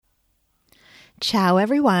Ciao,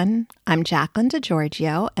 everyone. I'm Jaclyn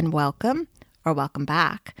DeGiorgio, and welcome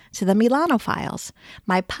back to the Milano Files,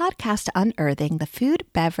 my podcast unearthing the food,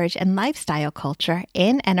 beverage, and lifestyle culture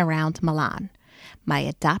in and around Milan, my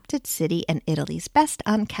adopted city and Italy's best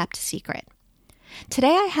unkept secret.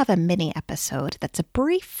 Today I have a mini episode that's a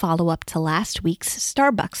brief follow-up to last week's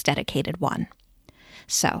Starbucks dedicated one.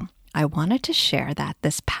 So, I wanted to share that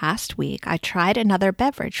this past week I tried another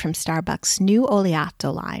beverage from Starbucks' new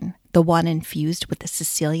Oleato line, the one infused with the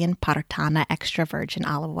Sicilian Partana extra virgin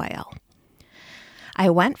olive oil. I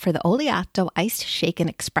went for the Oleato iced shaken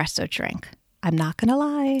espresso drink. I'm not going to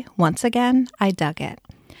lie, once again, I dug it.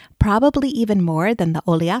 Probably even more than the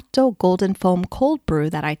Oleato golden foam cold brew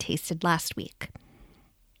that I tasted last week.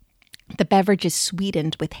 The beverage is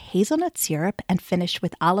sweetened with hazelnut syrup and finished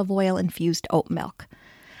with olive oil infused oat milk.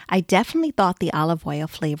 I definitely thought the olive oil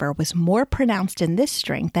flavor was more pronounced in this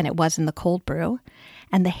drink than it was in the cold brew,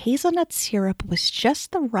 and the hazelnut syrup was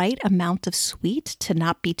just the right amount of sweet to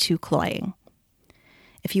not be too cloying.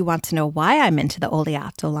 If you want to know why I'm into the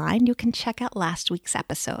Oleato line, you can check out last week's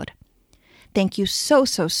episode. Thank you so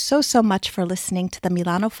much for listening to the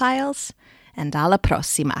Milano Files, and alla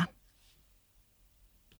prossima!